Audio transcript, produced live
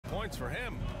points for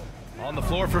him. On the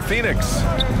floor for Phoenix.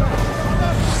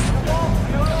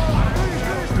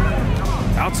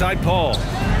 Outside Paul.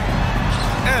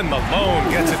 And Malone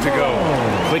gets it to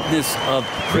go. Quickness of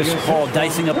Chris Paul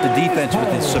dicing up the defense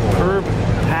with his superb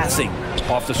passing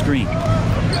off the screen.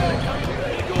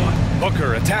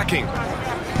 Booker attacking.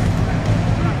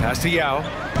 Pass to Yao.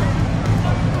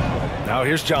 Now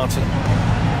here's Johnson.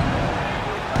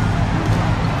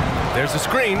 There's a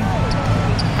screen.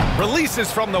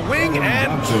 Releases from the wing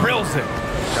and drills it.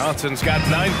 Johnson's got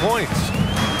 9 points.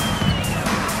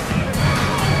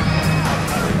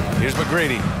 Here's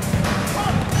McGrady.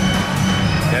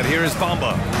 And here is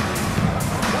Bamba.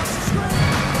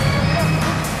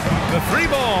 The three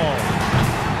ball.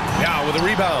 Now with a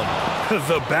rebound.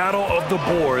 The battle of the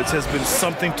boards has been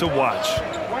something to watch.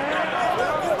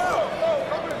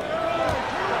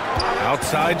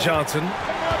 Outside Johnson.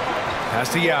 Pass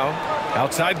to Yao.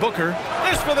 Outside Booker.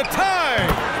 This for the tie.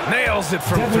 Nails it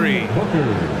from three.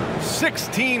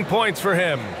 16 points for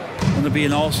him. Going to be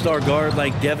an all-star guard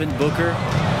like Devin Booker.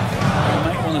 You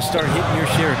might want to start hitting your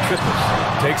share of triples.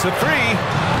 Takes a three.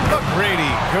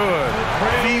 McGrady, good.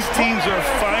 These teams are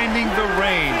finding the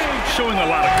range, showing a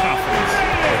lot of confidence.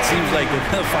 It seems like we're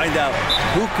going to find out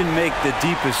who can make the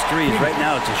deepest threes. Right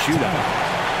now, it's a shootout.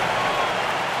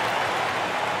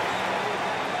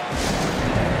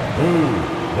 Who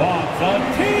wants a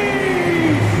T-shirt?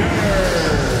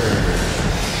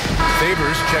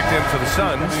 Favors checked in for the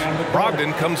Suns.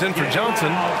 Brogdon comes in for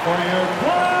Johnson.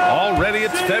 Already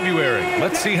it's February.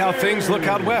 Let's see how things look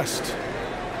out west.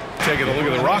 Taking a look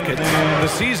at the Rockets. The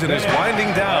season is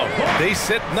winding down. They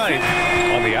sit ninth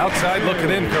on the outside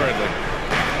looking in currently.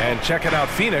 And checking out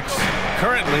Phoenix,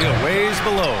 currently a ways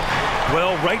below.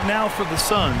 Well, right now for the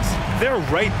Suns, they're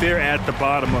right there at the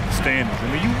bottom of the standings.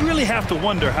 I mean, you really have to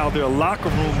wonder how their locker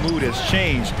room mood has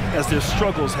changed as their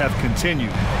struggles have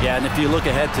continued. Yeah, and if you look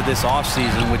ahead to this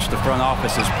offseason, which the front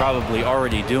office is probably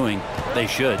already doing, they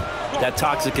should. That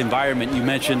toxic environment you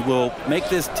mentioned will make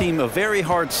this team a very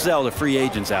hard sell to free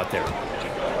agents out there.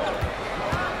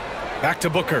 Back to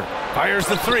Booker. Fires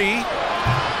the three.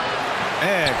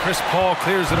 And Chris Paul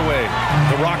clears it away.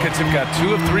 The Rockets have got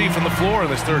 2 of 3 from the floor in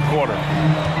this third quarter.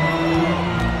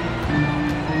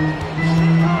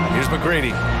 Here's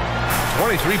McGrady.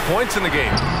 23 points in the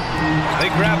game. They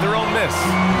grab their own miss.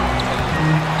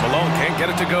 Malone can't get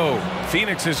it to go.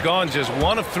 Phoenix has gone just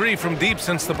 1 of 3 from deep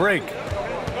since the break.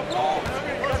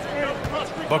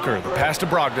 Booker, the pass to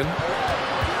Brogdon.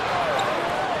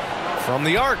 From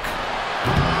the arc.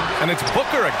 And it's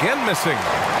Booker again missing.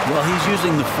 Well, he's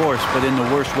using the force, but in the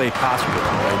worst way possible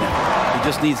right now. He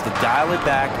just needs to dial it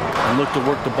back and look to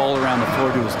work the ball around the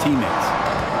floor to his teammates.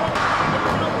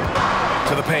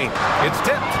 To the paint. It's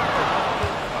tipped.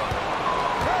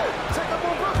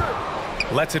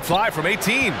 Lets it fly from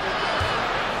 18.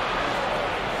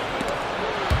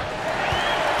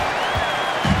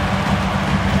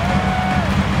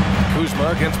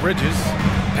 Kuzma against Bridges.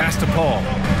 Pass to Paul.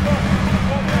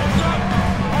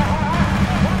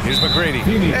 Here's McGrady.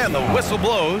 And the whistle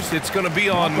blows. It's going to be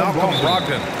on Malcolm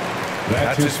Brogdon.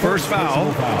 That's his first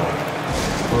foul.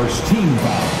 First team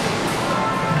foul.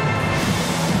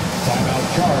 Timeout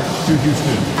charge to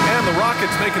Houston. And the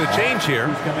Rockets making a change here.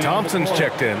 Thompson's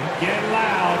checked in. And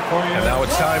now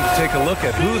it's time to take a look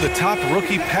at who the top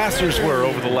rookie passers were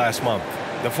over the last month.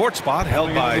 The fourth spot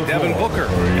held by Devin Booker.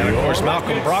 And, of course,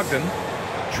 Malcolm Brogdon.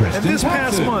 And this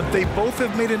past month, they both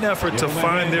have made an effort to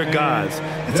find their guys.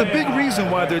 It's a big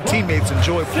reason why their teammates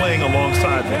enjoy playing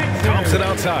alongside them. Thompson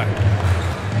outside.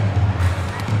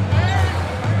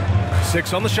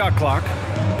 6 on the shot clock.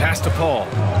 Pass to Paul.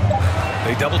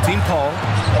 They double team Paul.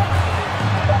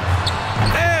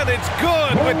 And it's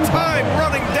good with time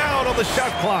running down on the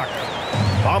shot clock.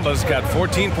 Bamba's got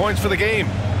 14 points for the game.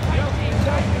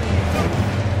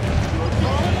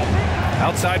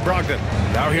 Outside Brogdon.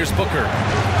 Now here's Booker.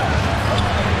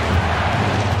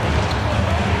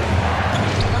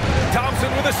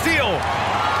 Thompson with a steal.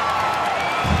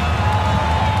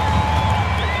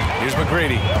 Here's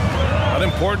McGrady. An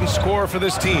important scorer for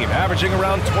this team, averaging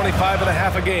around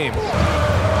 25.5 a game.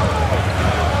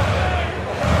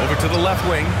 Over to the left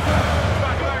wing.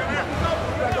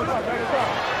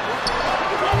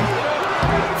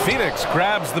 Phoenix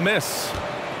grabs the miss.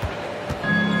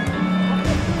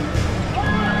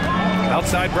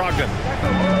 Outside Brogdon.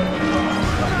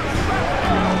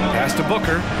 Pass to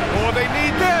Booker. Oh, they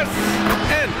need this.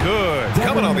 And good.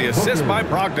 Coming on the assist by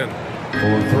Brogdon.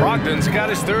 Brogdon's got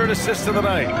his 3rd assist of the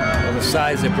night. Well, the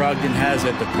size that Brogdon has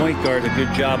at the point guard, a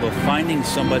good job of finding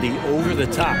somebody over the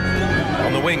top.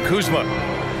 On the wing, Kuzma.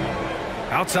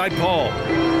 Outside Paul.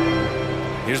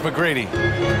 Here's McGrady.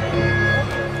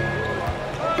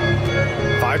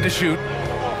 5 to shoot.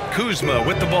 Kuzma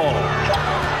with the ball.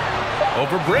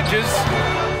 Over Bridges.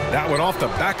 That one off the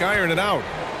back iron and out.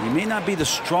 He may not be the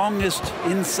strongest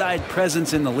inside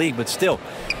presence in the league, but still,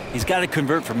 he's got to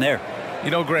convert from there. You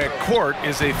know, Grant, court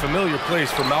is a familiar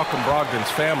place for Malcolm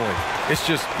Brogdon's family. It's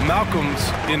just Malcolm's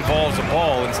involves a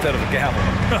ball instead of a gavel.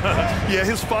 Yeah,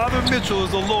 his father Mitchell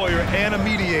is a lawyer and a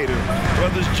mediator.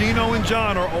 Brothers Gino and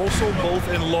John are also both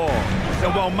in law.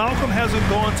 And while Malcolm hasn't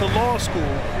gone to law school,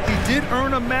 he did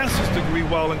earn a master's degree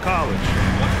while in college.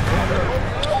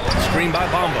 Screen by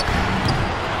Bamba.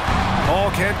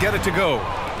 Paul can't get it to go.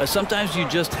 Sometimes you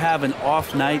just have an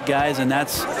off night, guys, and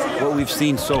that's what we've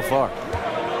seen so far.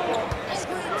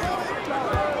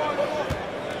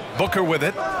 Booker with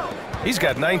it. He's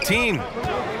got 19.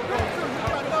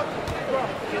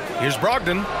 Here's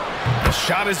Brogdon. The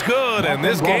shot is good, and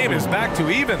this game is back to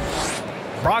even.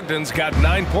 Brogdon's got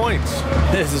 9 points.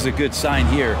 This is a good sign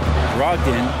here.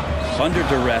 Brogdon, under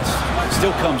duress,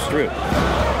 still comes through.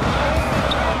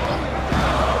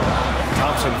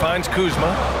 Thompson finds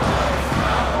Kuzma.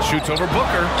 Shoots over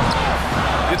Booker.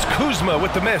 It's Kuzma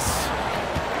with the miss.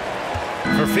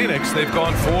 For Phoenix, they've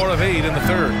gone 4 of 8 in the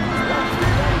third.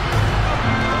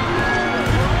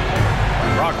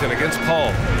 Brogdon against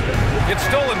Paul. It's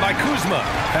stolen by Kuzma.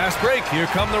 Fast break. Here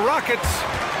come the Rockets.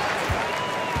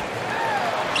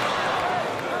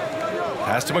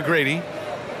 Pass to McGrady.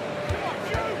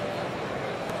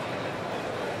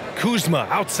 Kuzma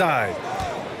outside.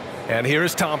 And here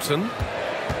is Thompson.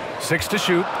 6 to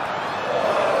shoot.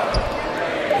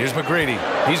 Here's McGrady.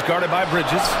 He's guarded by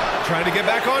Bridges. Trying to get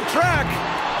back on track.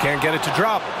 Can't get it to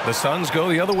drop. The Suns go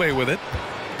the other way with it.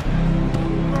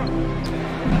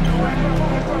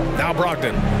 Now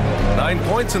Brogdon. 9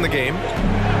 points in the game.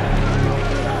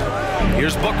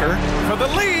 Here's Booker for the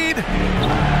lead.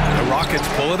 The Rockets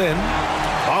pull it in.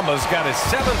 Bamba's got his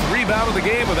 7th rebound of the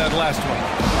game with that last one.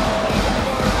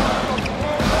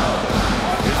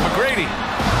 Here's McGrady.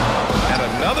 And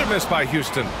another miss by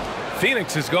Houston.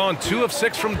 Phoenix has gone 2 of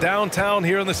 6 from downtown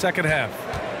here in the second half.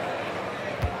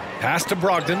 Pass to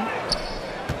Brogdon.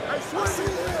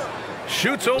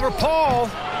 Shoots over Paul.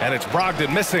 And it's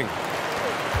Brogdon missing.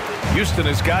 Houston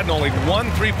has gotten only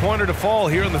 1 3-pointer to fall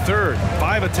here in the third.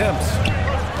 5 attempts.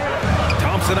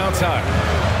 Thompson outside.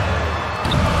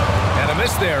 And a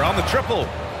miss there on the triple.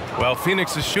 Well,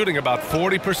 Phoenix is shooting about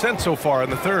 40% so far in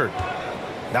the third.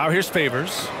 Now here's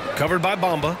Favors. Covered by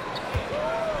Bamba.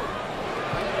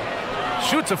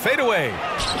 Shoots a fadeaway.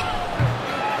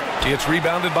 It's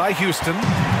rebounded by Houston.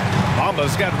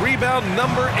 Bamba's got rebound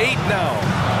number 8 now.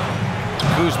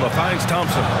 Kuzma finds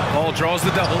Thompson. Paul draws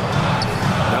the double.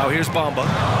 Now here's Bamba.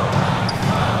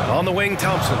 On the wing,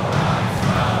 Thompson.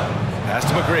 Pass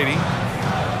to McGrady.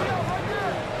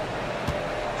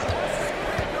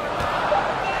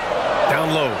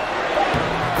 Down low.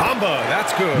 Bamba,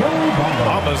 that's good.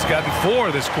 Bamba's gotten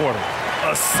 4 this quarter.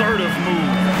 Assertive move.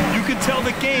 You can tell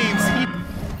the game's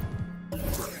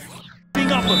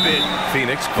heating up a bit.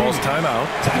 Phoenix calls timeout.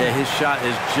 Yeah, his shot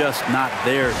is just not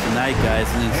there tonight, guys.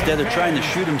 And instead of trying to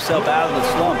shoot himself out of the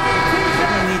slump,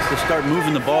 he needs to start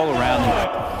moving the ball around and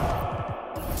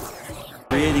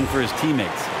creating for his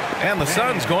teammates. And the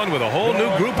Suns going with a whole new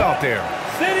group out there.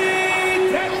 City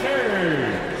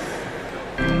Texters.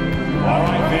 All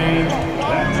right, fans,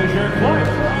 that is your clutch.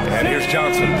 And here's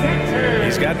Johnson.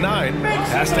 He's got 9.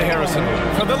 Pass to Harrison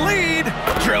for the lead.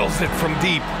 Drills it from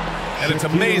deep. And it's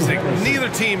amazing. Neither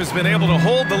team has been able to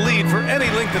hold the lead for any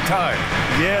length of time.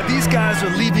 Yeah, these guys are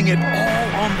leaving it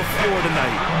all on the floor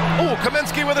tonight. Oh,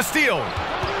 Kaminsky with a steal.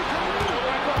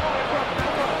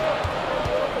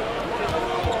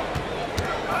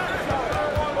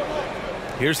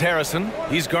 Here's Harrison.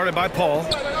 He's guarded by Paul.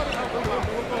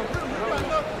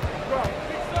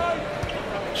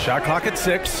 Shot clock at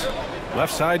 6.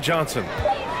 Left side, Johnson.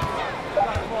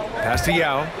 Pass to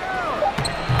Yao.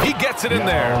 He gets it in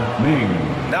there.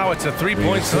 Now it's a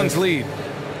 3-point Suns lead.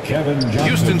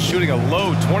 Houston's shooting a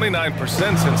low 29%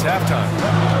 since halftime.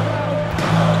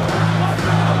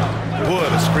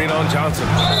 Wood, a screen on Johnson.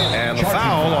 And the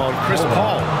foul on Chris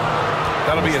Paul.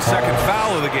 That'll be a second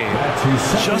foul of the game.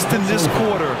 Just in this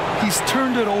quarter, he's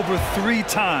turned it over 3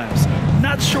 times.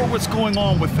 Not sure what's going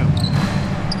on with him.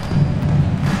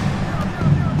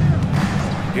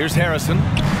 Here's Harrison.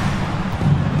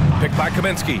 Picked by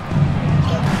Kaminsky.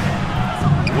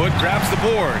 Wood grabs the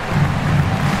board.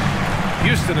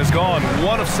 Houston has gone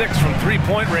 1 of 6 from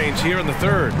 3-point range here in the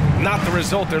third. Not the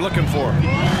result they're looking for.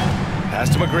 Pass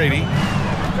to McGrady.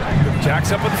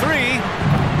 Jacks up a 3.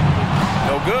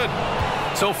 No good.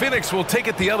 So Phoenix will take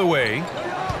it the other way.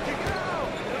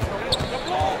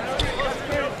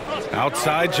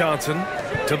 Outside Johnson.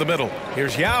 To the middle.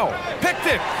 Here's Yao. Picked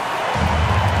it.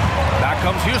 Back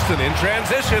comes Houston in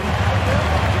transition.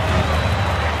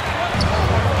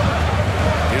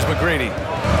 Here's McGrady.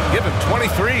 Give him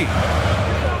 23.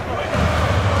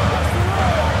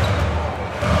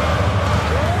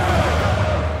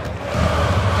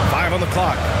 On the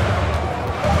clock.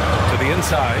 To the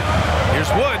inside. Here's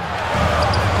Wood.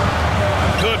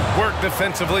 Good work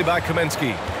defensively by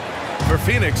Kaminsky. For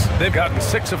Phoenix, they've gotten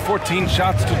 6 of 14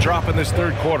 shots to drop in this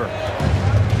third quarter.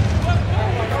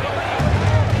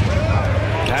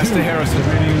 Pass to Harrison.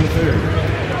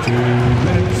 2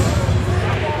 minutes.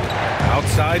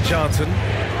 Outside Johnson.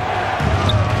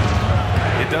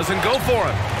 It doesn't go for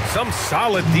him. Some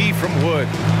solid D from Wood.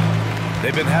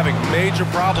 They've been having major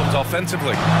problems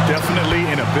offensively. Definitely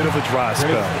in a bit of a dry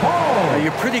spell.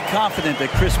 You're pretty confident that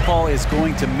Chris Paul is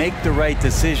going to make the right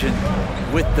decision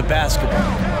with the basketball.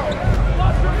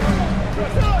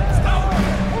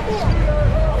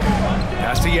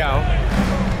 Pass to Yao.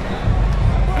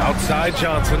 Outside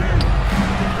Johnson.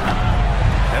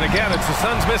 And again, it's the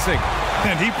Suns missing.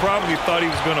 And he probably thought he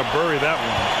was going to bury that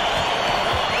one.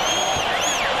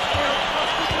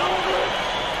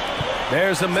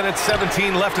 There's a minute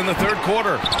 17 left in the third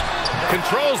quarter.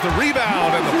 Controls the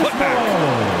rebound and the putback.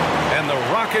 And the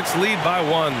Rockets lead by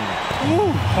 1.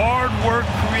 Ooh, hard work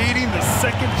creating the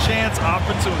second chance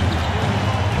opportunity.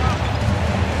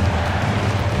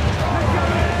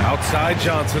 Outside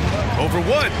Johnson. Over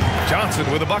Wood. Johnson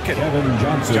with a bucket. Kevin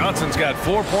Johnson. Johnson's got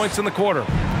 4 points in the quarter.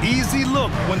 Easy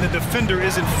look when the defender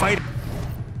isn't fighting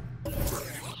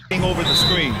over the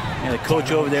screen. Yeah, the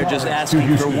coach over there just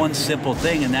asking for one simple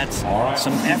thing, and that's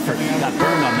some effort. Got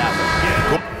burned on that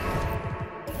one.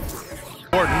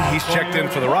 Gordon, he's checked in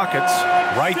for the Rockets.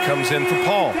 Wright comes in for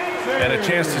Paul. And a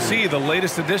chance to see the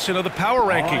latest edition of the power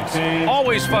rankings.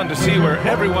 Always fun to see where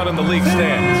everyone in the league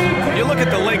stands. You look at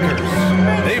the Lakers.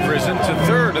 They've risen to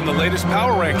 3rd in the latest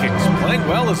power rankings, playing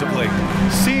well as of late.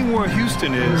 Seeing where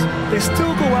Houston is, they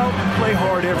still go out and play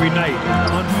hard every night.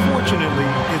 Unfortunately,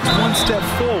 it's 1 step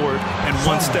forward and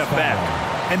 1 step back.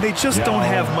 And they just don't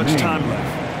have much time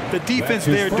left. The defense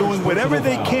there doing whatever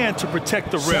they can to protect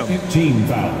the rim. Second team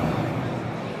foul.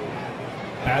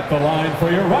 At the line for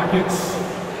your Rockets,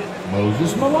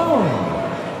 Moses Malone.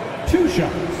 2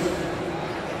 shots.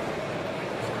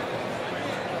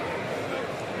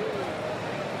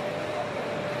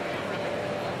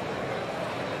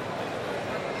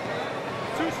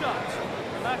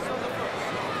 Max on the first.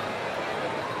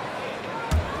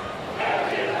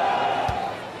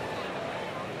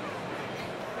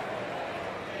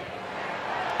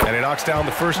 And he knocks down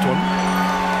the first one.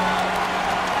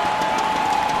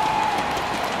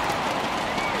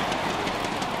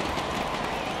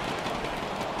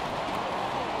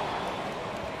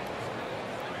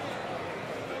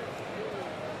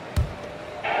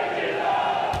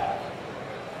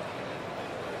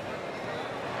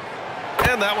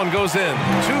 And that one goes in.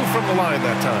 2 from the line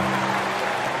that time.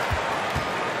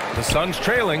 The Suns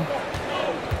trailing.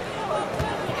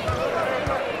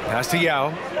 Pass to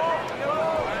Yao.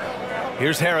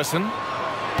 Here's Harrison.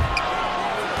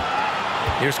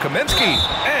 Here's Kaminsky.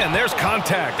 And there's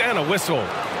contact and a whistle.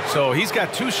 So he's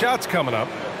got 2 shots coming up.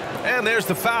 And there's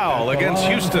the foul against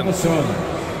Houston. The Suns.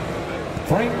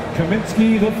 Frank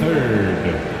Kaminsky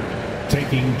III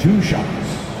taking 2 shots.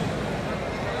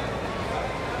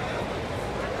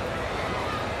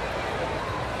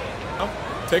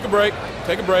 Take a break.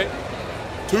 Take a break.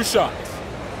 2 shots.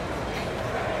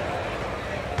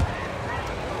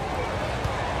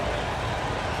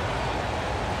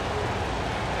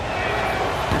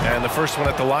 And the first one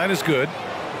at the line is good.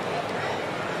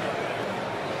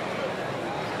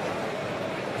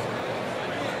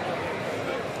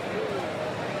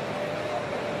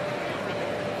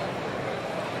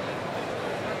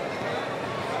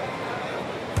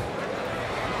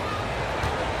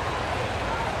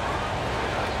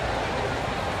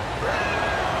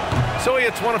 So he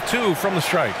hits 1 of 2 from the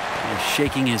strike. He's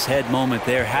shaking his head moment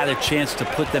there. Had a chance to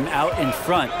put them out in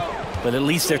front, but at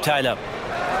least they're tied up.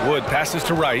 Wood passes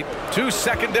to Wright.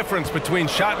 2-second difference between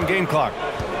shot and game clock.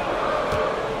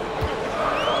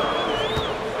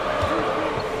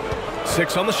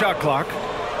 6 on the shot clock.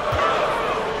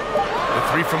 The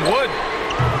 3 from Wood.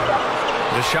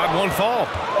 The shot won't fall.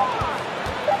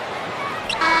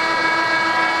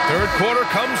 Third quarter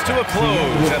comes to a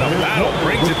close, and a battle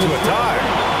brings it to a tie.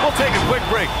 We'll take a quick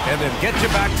break and then get you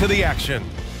back to the action.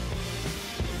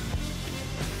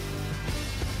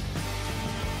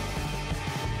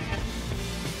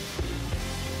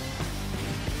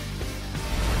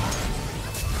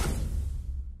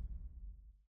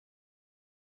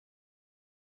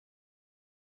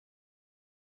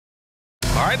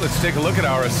 All right, let's take a look at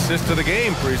our assist of the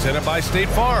game presented by State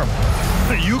Farm.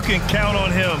 You can count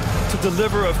on him to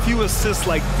deliver a few assists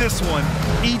like this one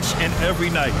each and every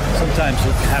night. Sometimes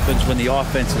it happens when the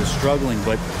offense is struggling,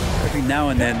 but every now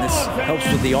and then this helps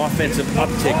with the offensive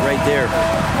uptick right there.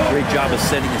 Great job of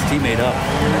setting his teammate up.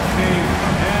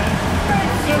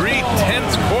 3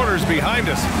 tense quarters behind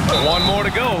us. One more to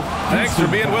go. Thanks for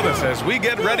being with us as we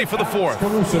get ready for the fourth.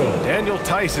 Daniel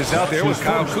Tice is out there with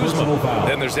Kyle Kuzma.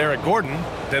 Then there's Eric Gordon.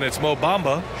 Then it's Mo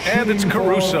Bamba. And it's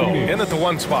Caruso in at the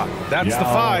 1 spot. That's the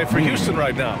 5 for Houston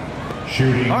right now.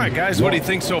 All right, guys, what do you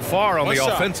think so far on the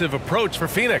offensive approach for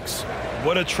Phoenix?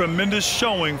 What a tremendous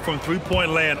showing from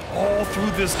three-point land all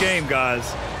through this game,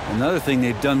 guys. Another thing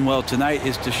they've done well tonight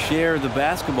is to share the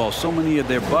basketball. So many of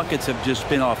their buckets have just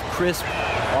been off crisp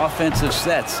offensive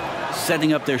sets,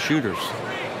 setting up their shooters.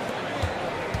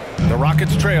 The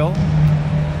Rockets trail.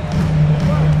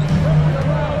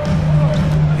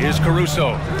 Here's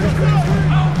Caruso.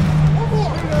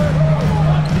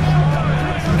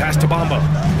 Pass to Bamba.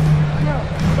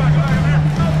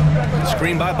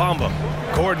 Screen by Bamba.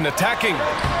 Gordon attacking.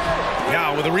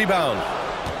 Now with a rebound.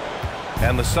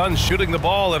 And the Suns shooting the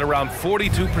ball at around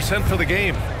 42% for the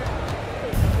game.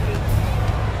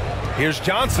 Here's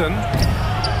Johnson.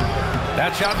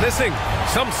 That shot missing.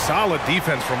 Some solid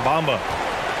defense from Bamba.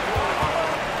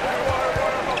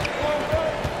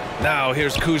 Now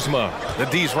here's Kuzma. The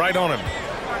D's right on him.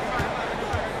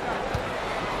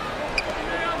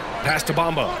 Pass to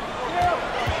Bamba.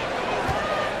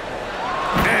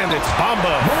 And it's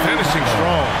Bamba finishing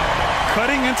strong.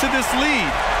 Cutting into this lead.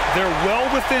 They're well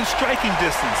within striking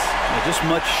distance. Yeah, just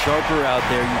much sharper out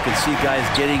there. You can see guys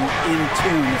getting in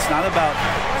tune. It's not about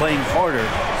playing harder.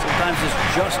 Sometimes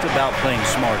it's just about playing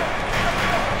smarter.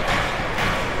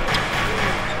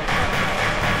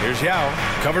 Here's Yao,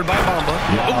 covered by Bamba.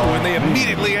 Oh, and they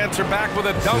immediately answer back with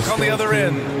a dunk on the other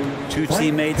end. 2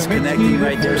 teammates connecting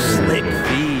right there. Slick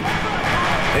feed.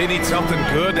 They need something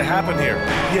good to happen here.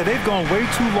 Yeah, they've gone way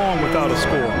too long without a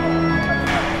score.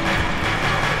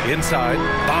 Inside,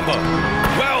 Bamba.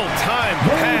 Well-timed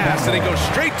pass, and he goes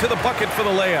straight to the bucket for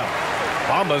the layup.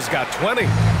 Bamba's got 20.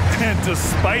 And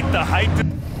despite the height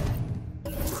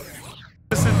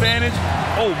disadvantage,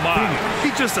 oh my,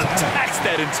 he just attacks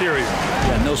that interior.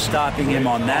 Yeah, no stopping him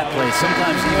on that play.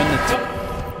 Sometimes even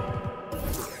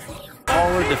the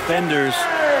taller defenders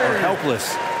are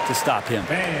helpless to stop him.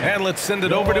 And let's send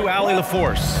it over to Allie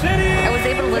LaForce. I was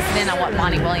able to listen in on what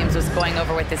Monty Williams was going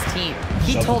over with his team.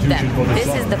 He told them, this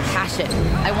is the passion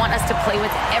I want us to play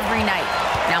with every night.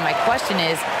 Now my question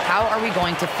is, how are we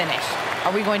going to finish?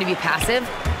 Are we going to be passive,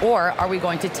 or are we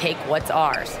going to take what's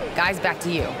ours? Guys, back to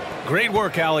you. Great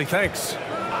work, Allie. Thanks.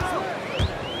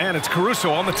 And it's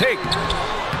Caruso on the take.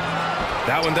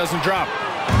 That one doesn't drop.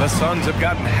 The Suns have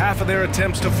gotten half of their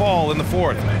attempts to fall in the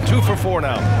fourth. 2 for 4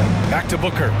 now. Back to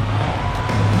Booker.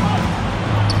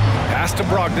 Pass to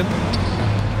Brogdon.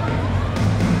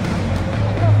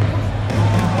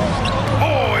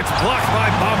 Oh, it's blocked by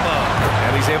Bamba.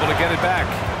 And he's able to get it back.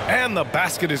 And the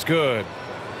basket is good.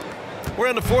 We're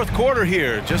in the fourth quarter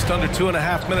here. Just under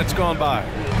 2.5 minutes gone by.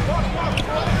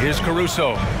 Here's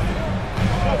Caruso.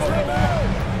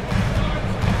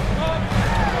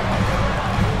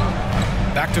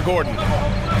 Back to Gordon.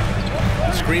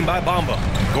 Screen by Bamba.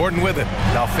 Gordon with it.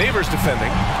 Now Favors defending.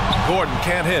 Gordon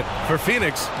can't hit. For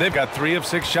Phoenix, they've got 3 of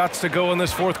 6 shots to go in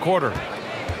this fourth quarter.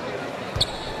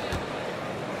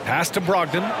 Pass to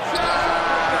Brogdon.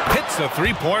 Hits a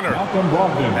 3-pointer.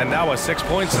 And now a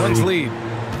 6-point Suns lead.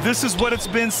 This is what it's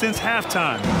been since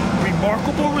halftime.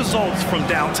 Remarkable results from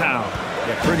downtown.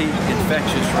 Yeah, pretty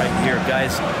infectious right here,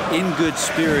 guys. In good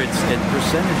spirits and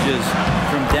percentages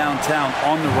from downtown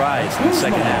on the rise in the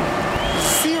second half.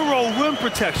 0 rim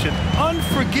protection.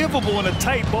 Unforgivable in a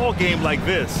tight ball game like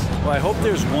this. Well, I hope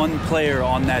there's one player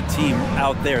on that team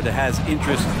out there that has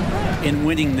interest in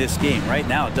winning this game. Right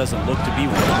now, it doesn't look to be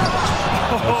one.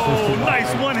 Oh,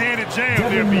 nice one-handed jam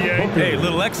there, BA. Hey,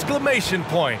 little exclamation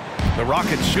point. The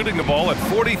Rockets shooting the ball at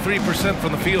 43%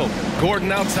 from the field.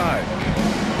 Gordon outside.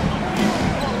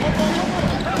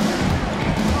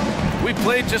 We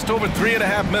played just over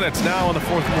 3.5 minutes now in the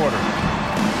fourth quarter.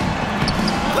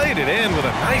 Played it in with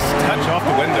a nice touch off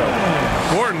the window.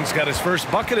 Gordon's got his first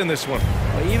bucket in this one.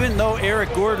 Even though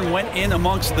Eric Gordon went in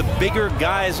amongst the bigger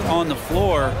guys on the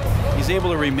floor, he's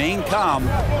able to remain calm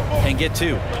and get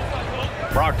 2.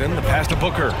 Brogdon, the pass to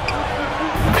Booker.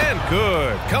 And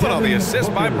good. Coming on the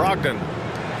assist by Brogdon.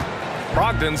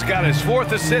 Brogdon's got his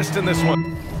 4th assist in this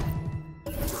one.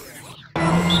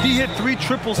 He hit 3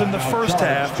 triples in the first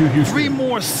half, 3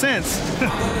 more since.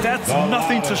 That's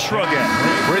nothing to shrug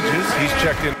at. Bridges, he's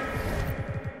checked in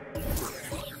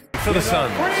for for the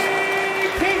Suns.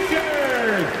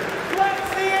 T-shirts.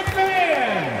 Let's see it,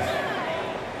 fans.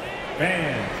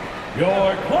 Fans,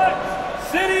 your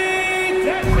Clutch City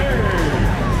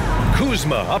Texans.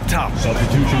 Kuzma up top.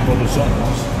 Substitution for the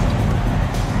Suns.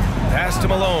 Pass to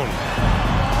Malone.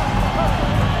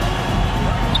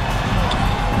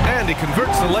 And he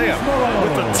converts the layup.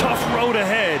 With a tough road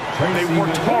ahead, they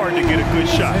worked hard to get a good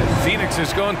shot. Phoenix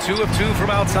has gone 2 of 2 from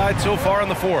outside so far in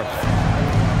the fourth.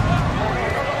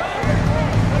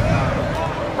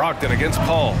 Brogdon against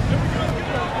Paul.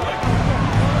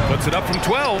 Puts it up from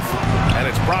 12, and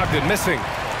it's Brogdon missing.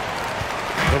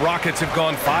 The Rockets have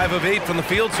gone 5 of 8 from the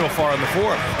field so far in the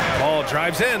fourth. Paul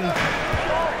drives in.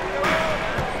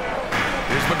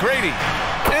 Here's McGrady.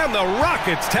 And the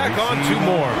Rockets tack on 2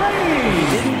 more. He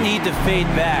didn't need to fade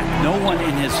back. No one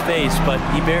in his face, but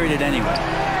he buried it anyway.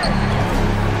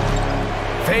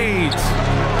 Fades.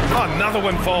 Another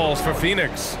one falls for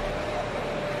Phoenix.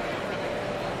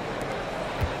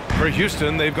 For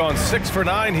Houston, they've gone 6 for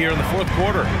 9 here in the fourth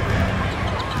quarter.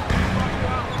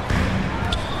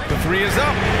 The 3 is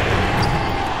up.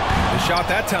 The shot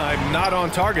that time not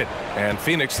on target. And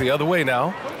Phoenix the other way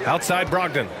now. Outside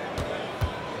Brogdon.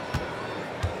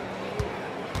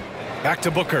 Back to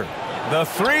Booker. The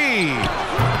 3.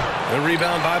 The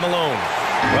rebound by Malone.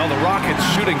 Well, the Rockets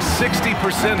shooting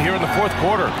 60% here in the fourth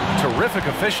quarter. Terrific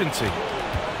efficiency.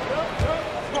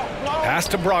 Pass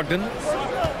to Brogdon.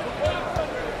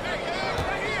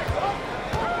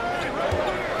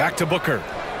 Back to Booker.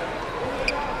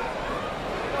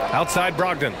 Outside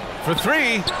Brogdon for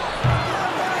 3.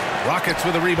 Rockets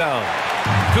with a rebound.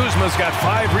 Kuzma's got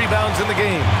 5 rebounds in the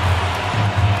game.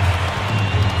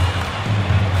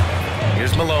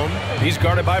 Here's Malone. He's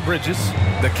guarded by Bridges.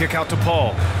 The kick out to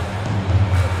Paul.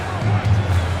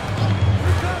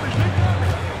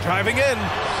 Driving in.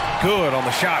 Good on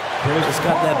the shot. He's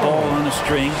got that ball on a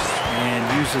string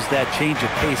and uses that change of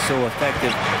pace so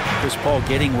effective. Chris Paul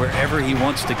getting wherever he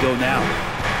wants to go now.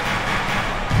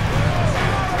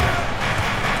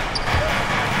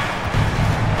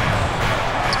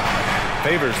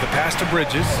 Favors the pass to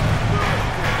Bridges.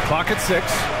 Clock at 6.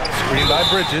 Screen by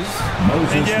Bridges.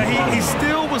 And yeah, he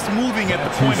still was moving at the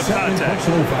point of contact.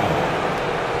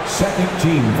 Second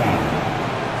team foul.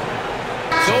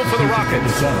 So for the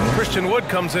Rockets, Christian Wood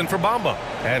comes in for Bamba.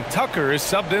 And Tucker is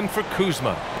subbed in for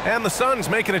Kuzma. And the Suns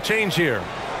making a change here.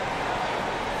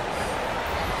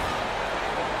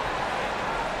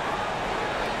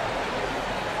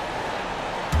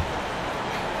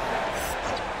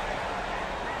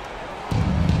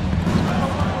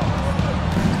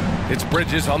 It's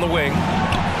Bridges on the wing.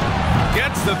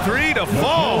 Gets the 3 to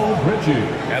fall.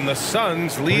 And the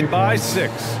Suns lead by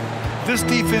 6. This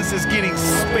defense is getting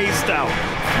spaced out.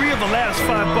 3 of the last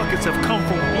 5 buckets have come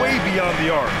from way beyond the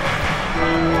arc.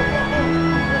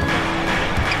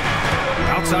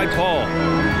 Outside Paul.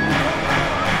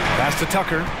 Pass to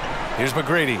Tucker. Here's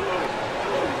McGrady.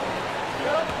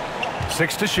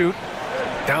 6 to shoot.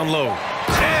 Down low.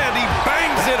 And he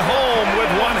bangs it home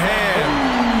with one hand.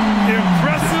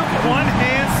 Impressive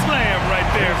one-hand slam right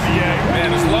there, VA.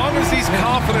 Man, as long as he's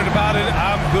confident about it,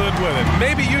 I'm good with it.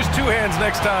 Maybe use 2 hands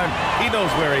next time. He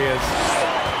knows where he is.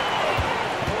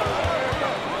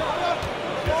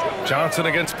 Johnson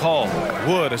against Paul.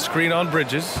 Wood, a screen on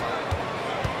Bridges.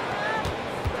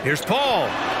 Here's Paul.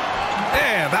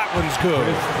 And that one's good.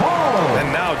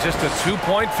 And now just a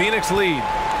 2-point Phoenix lead.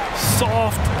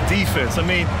 Soft defense. I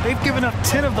mean, they've given up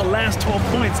 10 of the last 12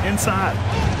 points inside.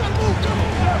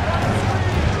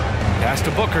 Pass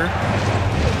to Booker.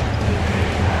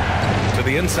 To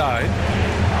the inside.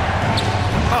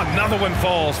 Another one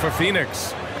falls for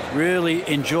Phoenix. Really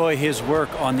enjoy his work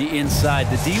on the inside.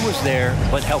 The D was there,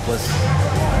 but helpless.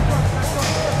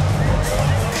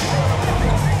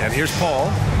 And here's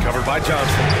Paul, covered by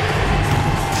Johnson.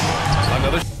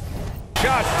 Another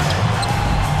shot.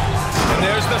 And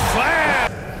there's the slam.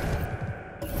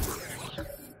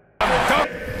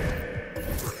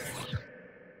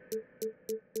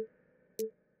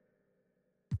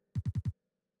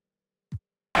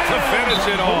 To finish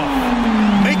it off.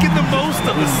 Making the most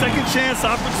of the second chance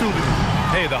opportunity.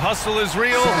 Hey, the hustle is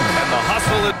real, and the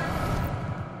hustle is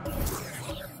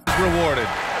rewarded.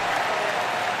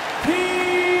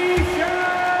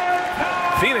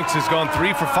 Phoenix has gone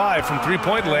 3 for 5 from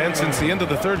three-point land since the end of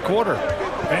the third quarter.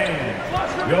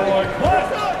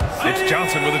 It's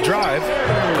Johnson with a drive.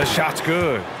 The shot's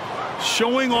good.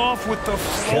 Showing off with the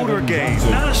floater game.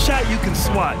 Not a shot you can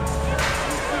swat.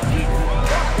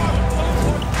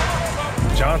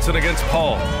 Johnson against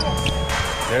Paul.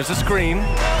 There's a screen.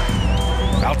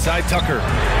 Outside Tucker.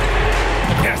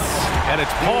 Yes, and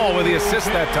it's Paul with the assist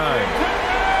that time.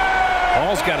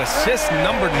 Paul's got assist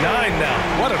number 9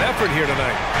 now. What an effort here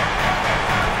tonight.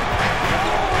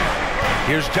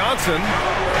 Here's Johnson.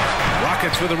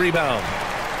 Rockets with a rebound.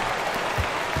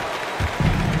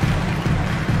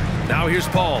 Now here's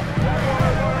Paul.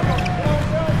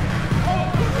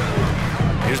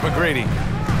 Here's McGrady.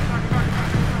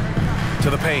 To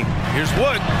the paint. Here's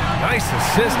Wood. Nice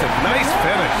assist and nice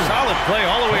finish. Solid play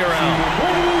all the way around.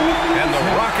 And the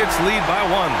Rockets lead by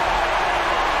 1.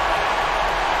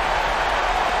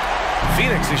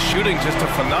 Phoenix is shooting just a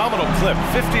phenomenal clip.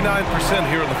 59%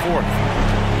 here in the 4th.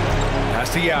 Pass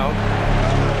to Yao.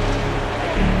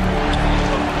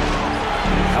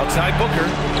 Outside Booker.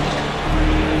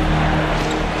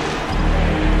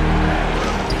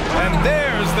 And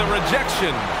there's the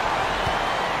rejection.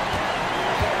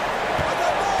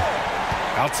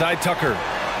 Outside Tucker.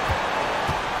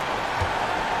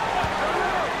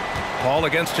 Paul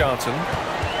against Johnson.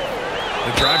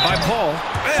 The drive by Paul.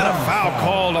 And a foul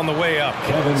called on the way up.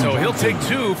 So he'll take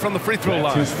 2 from the free throw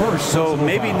line. So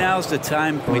maybe now's the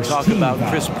time we talk about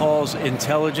Chris Paul's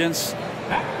intelligence.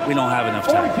 We don't have enough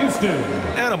time.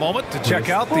 And a moment to check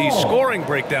out the scoring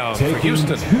breakdown for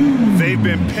Houston. They've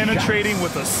been penetrating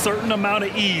with a certain amount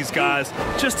of ease, guys.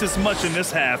 Just as much in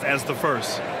this half as the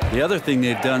first. The other thing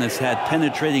they've done is had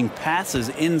penetrating passes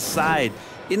inside,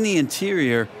 in the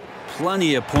interior,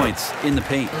 plenty of points in the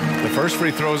paint. The first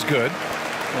free throw is good.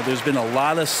 Well, there's been a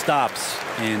lot of stops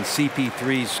in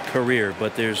CP3's career,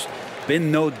 but there's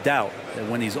been no doubt that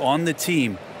when he's on the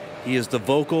team, he is the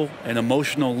vocal and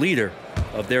emotional leader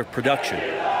of their production.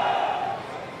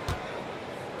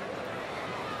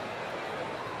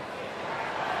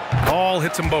 Paul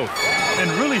hits them both. And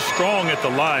really strong at the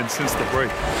line since the break.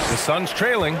 The Suns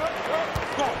trailing.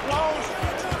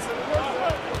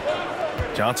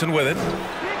 Johnson with it.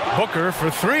 Booker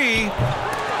for 3.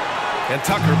 And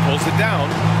Tucker pulls it down.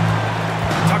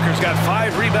 Tucker's got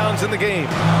 5 rebounds in the game.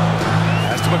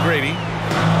 Pass to McGrady.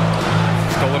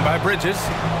 Stolen by Bridges.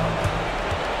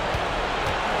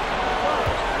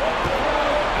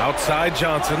 Outside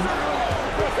Johnson.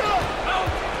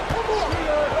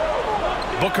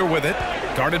 Booker with it.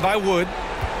 Guarded by Wood.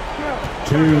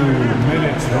 2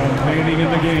 minutes remaining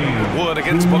in the game. Wood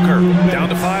against Booker. Down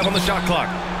to 5 on the shot clock.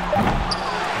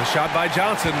 The shot by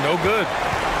Johnson, no good.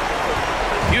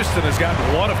 Houston has got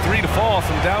 1 of 3 to fall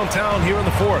from downtown here in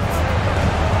the 4th.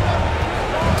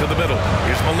 To the middle.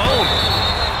 Here's Malone.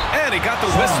 And he got the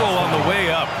whistle on the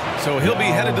way up. So he'll be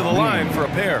headed to the line for a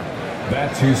pair.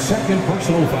 That's his 2nd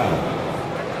personal foul.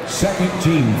 2nd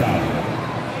team foul.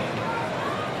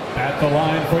 At the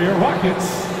line for your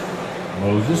Rockets,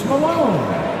 Moses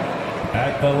Malone.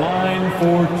 At the line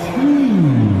for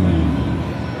 2.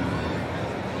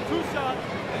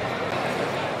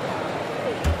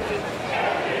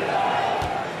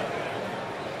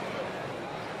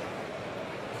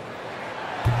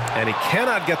 And he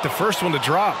cannot get the first one to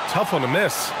drop. Tough one to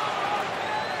miss.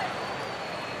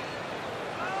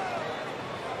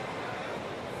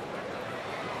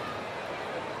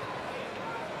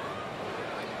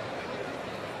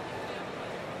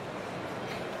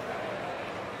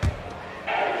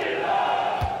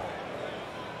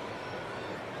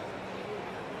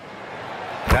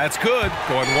 That's good.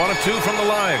 Going 1 of 2 from the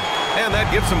line. And that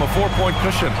gives him a 4-point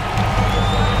cushion.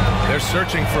 They're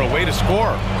searching for a way to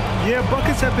score. Yeah,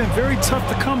 buckets have been very tough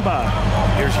to come by.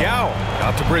 Here's Yao.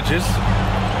 Out to Bridges.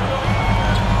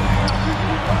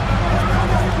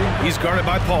 He's guarded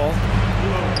by Paul.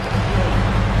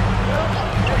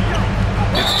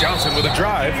 It's Johnson with a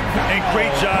drive. And great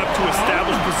job to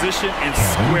establish position and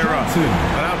square up.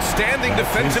 An outstanding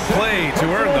defensive play to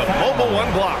earn the mobile 1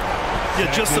 block. Yeah,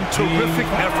 just some terrific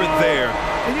effort there.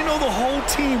 And you know the whole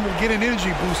team will get an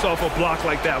energy boost off a block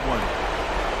like that one.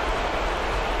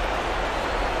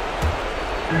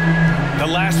 The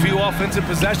last few offensive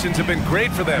possessions have been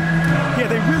great for them. Yeah,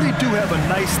 they really do have a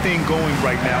nice thing going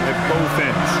right now at both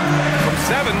ends. From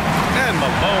 7, and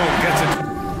Malone gets it.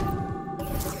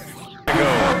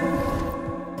 Go.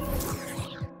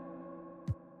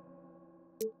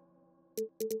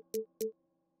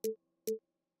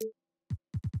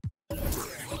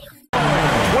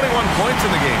 Points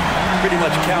in the game. Pretty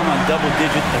much count on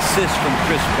double-digit assists from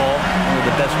Chris Paul, one of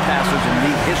the best passers in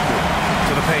league history.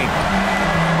 To the paint.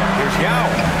 Here's Yao.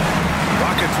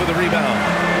 Rockets with a rebound.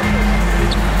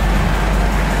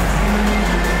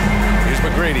 Here's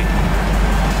McGrady.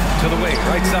 To the wing,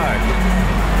 right side.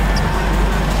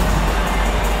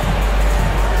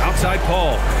 Outside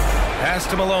Paul. Pass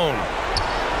to Malone.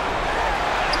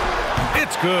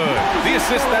 It's good. The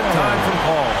assist that time from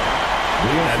Paul.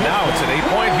 And now it's an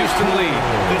 8-point Houston lead.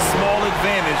 This small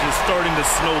advantage is starting to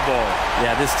snowball.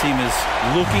 Yeah, this team is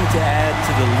looking to add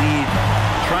to the lead,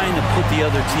 trying to put the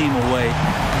other team away,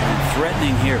 and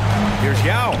threatening here. Here's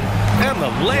Yao. And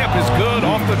the layup is good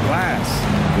off the glass.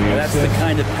 Well, that's the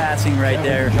kind of passing right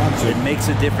there that makes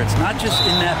a difference. Not just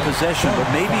in that possession, but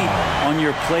maybe on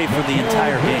your play for the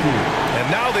entire game. And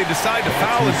now they decide to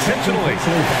foul intentionally.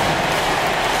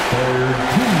 Third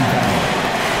team foul.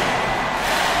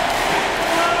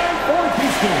 For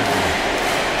Houston,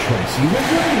 Tracy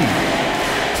McGrady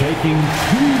taking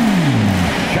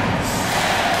 2 shots.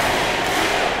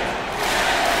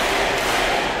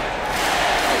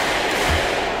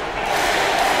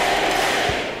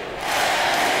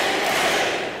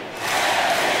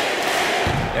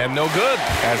 And no good,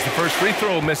 as the first free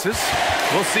throw misses.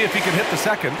 We'll see if he can hit the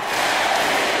second.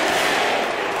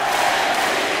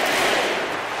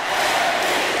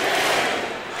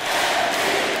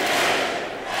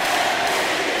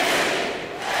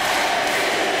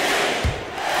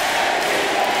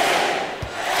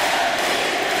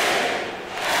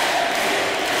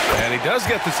 And he does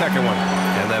get the second one.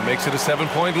 And that makes it a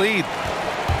 7-point lead.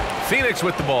 Phoenix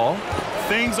with the ball.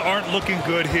 Things aren't looking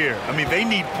good here. I mean, they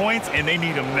need points, and they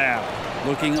need them now.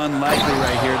 Looking unlikely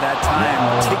right here. That time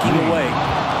ticking away.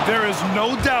 There is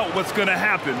no doubt what's going to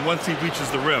happen once he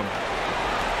reaches the rim.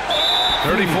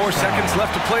 34 seconds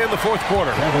left to play in the fourth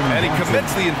quarter. And he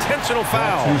commits the intentional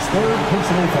foul. His third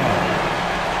personal foul.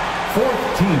 Fourth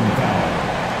team foul.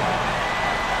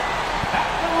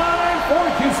 At the line for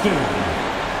Houston,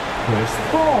 Chris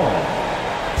Paul.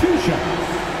 2 shots.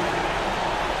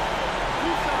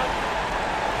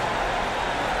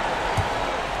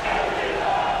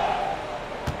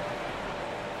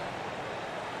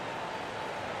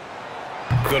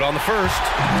 Good on the first,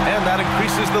 and that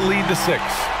increases the lead to 6.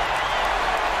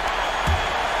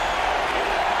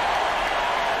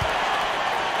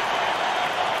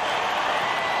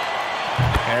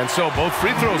 And so both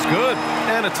free throws good,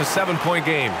 and it's a 7-point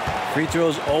game. Free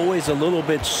throws always a little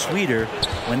bit sweeter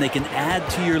when they can add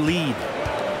to your lead.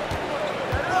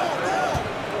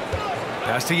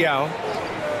 Pass to Yao.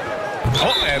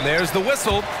 Oh, and there's the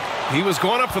whistle. He was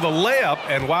going up for the layup,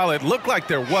 and while it looked like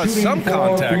there was some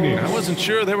contact, I wasn't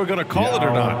sure they were going to call it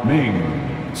or not.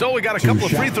 So we got a couple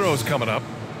of free throws coming up.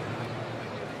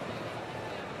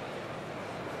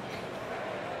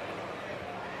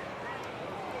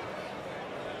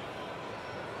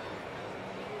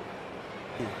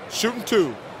 Shooting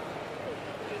 2.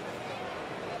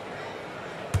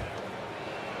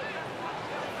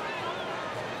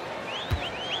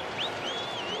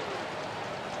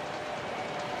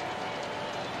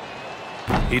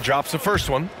 He drops the first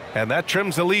one, and that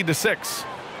trims the lead to 6.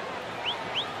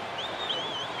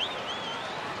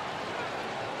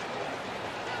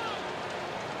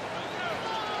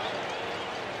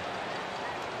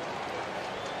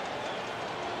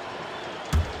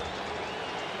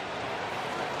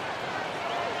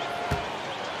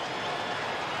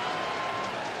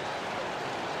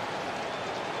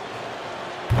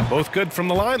 Both good from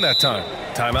the line that time.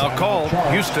 Timeout called.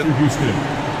 Houston.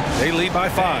 They lead by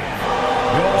 5.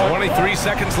 23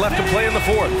 seconds left to play in the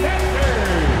fourth.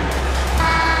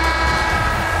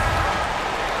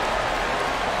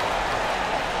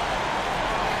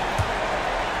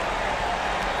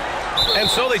 And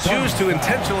so they choose to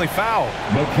intentionally foul.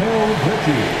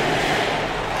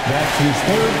 That's his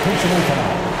third personal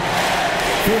foul.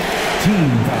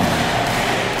 15 foul.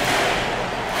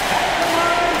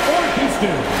 For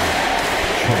Houston,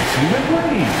 Tracy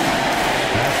McGrady.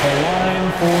 At the line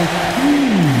for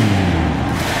 2.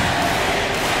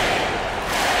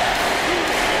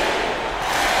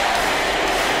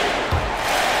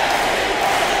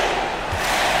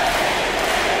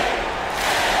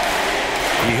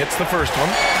 He hits the first one,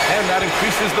 and that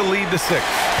increases the lead to 6.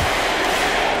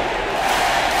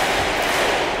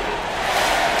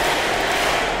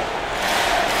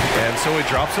 And so he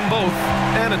drops them both,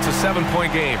 and it's a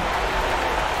 7-point game.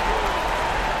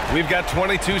 We've got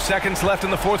 22 seconds left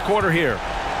in the fourth quarter here.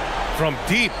 From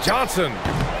deep, Johnson.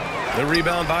 The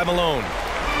rebound by Malone.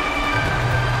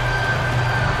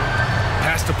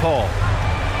 Pass to Paul.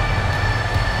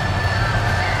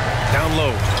 Down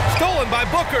low. Stolen by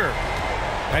Booker.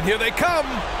 And here they come.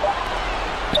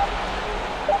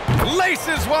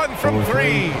 Laces one from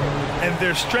 3. And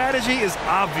their strategy is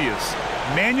obvious.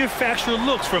 Manufacture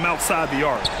looks from outside the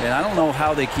arc. And I don't know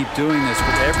how they keep doing this,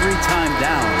 but every time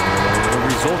down, the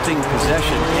resulting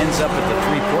possession ends up at the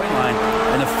 3-point line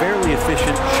and a fairly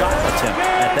efficient shot attempt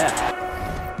at that.